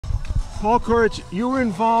Paul Koretz, you were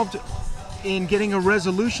involved in getting a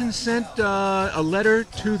resolution sent, a letter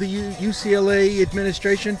to the UCLA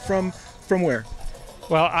administration from where?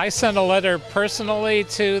 Well, I sent a letter personally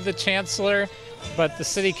to the chancellor, but the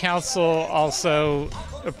city council also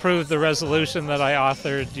approved the resolution that I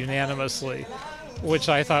authored unanimously, which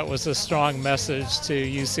I thought was a strong message to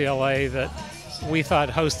UCLA that we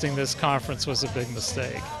thought hosting this conference was a big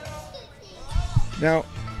mistake. Now,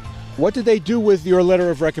 what did they do with your letter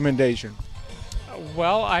of recommendation?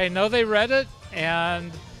 Well, I know they read it,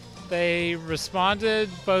 and they responded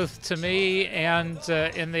both to me and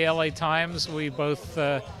in the LA Times. We both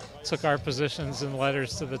took our positions in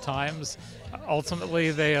letters to the Times.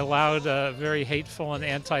 Ultimately, they allowed a very hateful and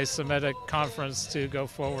anti-Semitic conference to go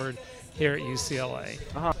forward here at UCLA.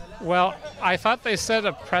 Well, I thought they set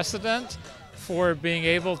a precedent for being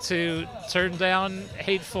able to turn down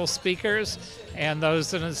hateful speakers and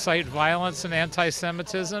those that incite violence and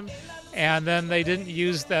anti-Semitism, and then they didn't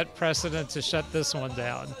use that precedent to shut this one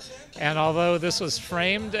down. And although this was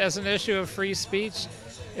framed as an issue of free speech,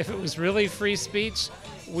 if it was really free speech,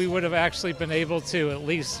 we would have actually been able to at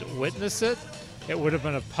least witness it. It would have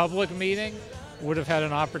been a public meeting, would have had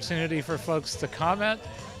an opportunity for folks to comment.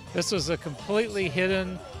 This was a completely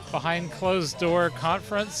hidden, behind closed door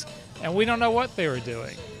conference, and we don't know what they were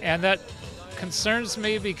doing. And that concerns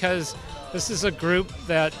me because this is a group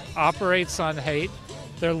that operates on hate.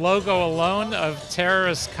 Their logo alone of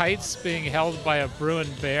terrorist kites being held by a Bruin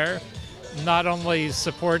bear not only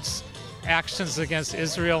supports actions against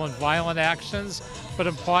Israel and violent actions, but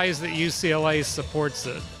implies that UCLA supports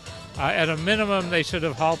it. At a minimum, they should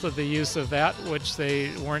have halted the use of that, which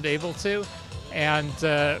they weren't able to. And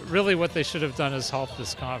really what they should have done is halt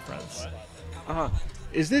this conference.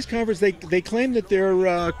 Is this conference, they claim that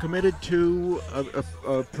they're committed to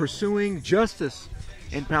pursuing justice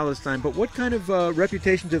in Palestine, but what kind of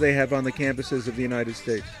reputation do they have on the campuses of the United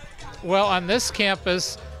States? Well, on this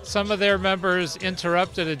campus, some of their members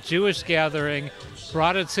interrupted a Jewish gathering,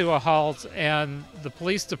 brought it to a halt, and the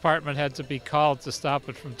police department had to be called to stop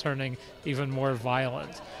it from turning even more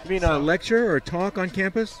violent. You mean a lecture or a talk on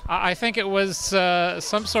campus? I think it was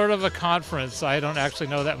some sort of a conference. I don't actually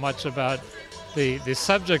know that much about the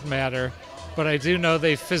subject matter, but I do know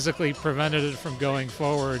they physically prevented it from going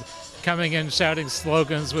forward, coming in shouting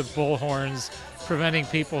slogans with bullhorns, preventing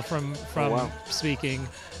people from speaking.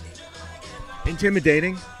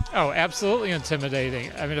 Intimidating? Oh, absolutely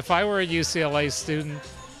intimidating. I mean, if I were a UCLA student,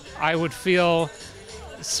 I would feel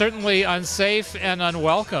certainly unsafe and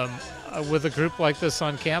unwelcome with a group like this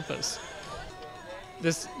on campus.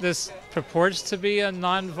 This purports to be a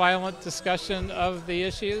nonviolent discussion of the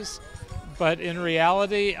issues, but in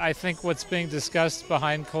reality, I think what's being discussed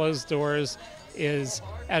behind closed doors is,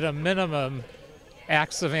 at a minimum,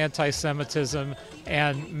 acts of anti-Semitism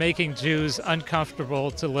and making Jews uncomfortable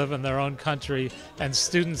to live in their own country and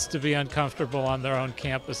students to be uncomfortable on their own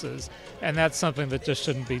campuses. And that's something that just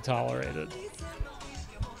shouldn't be tolerated.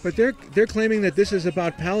 But they're claiming that this is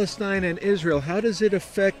about Palestine and Israel. How does it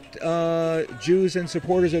affect Jews and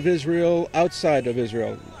supporters of Israel outside of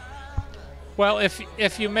Israel? Well,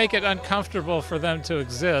 if you make it uncomfortable for them to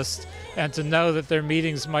exist and to know that their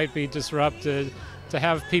meetings might be disrupted, to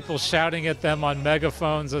have people shouting at them on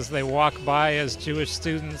megaphones as they walk by as Jewish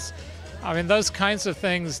students, I mean, those kinds of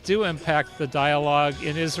things do impact the dialogue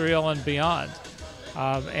in Israel and beyond.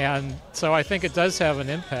 And so I think it does have an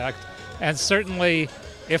impact. And certainly,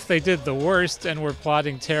 if they did the worst and were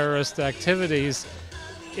plotting terrorist activities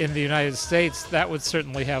in the United States, that would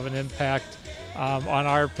certainly have an impact on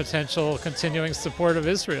our potential continuing support of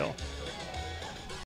Israel.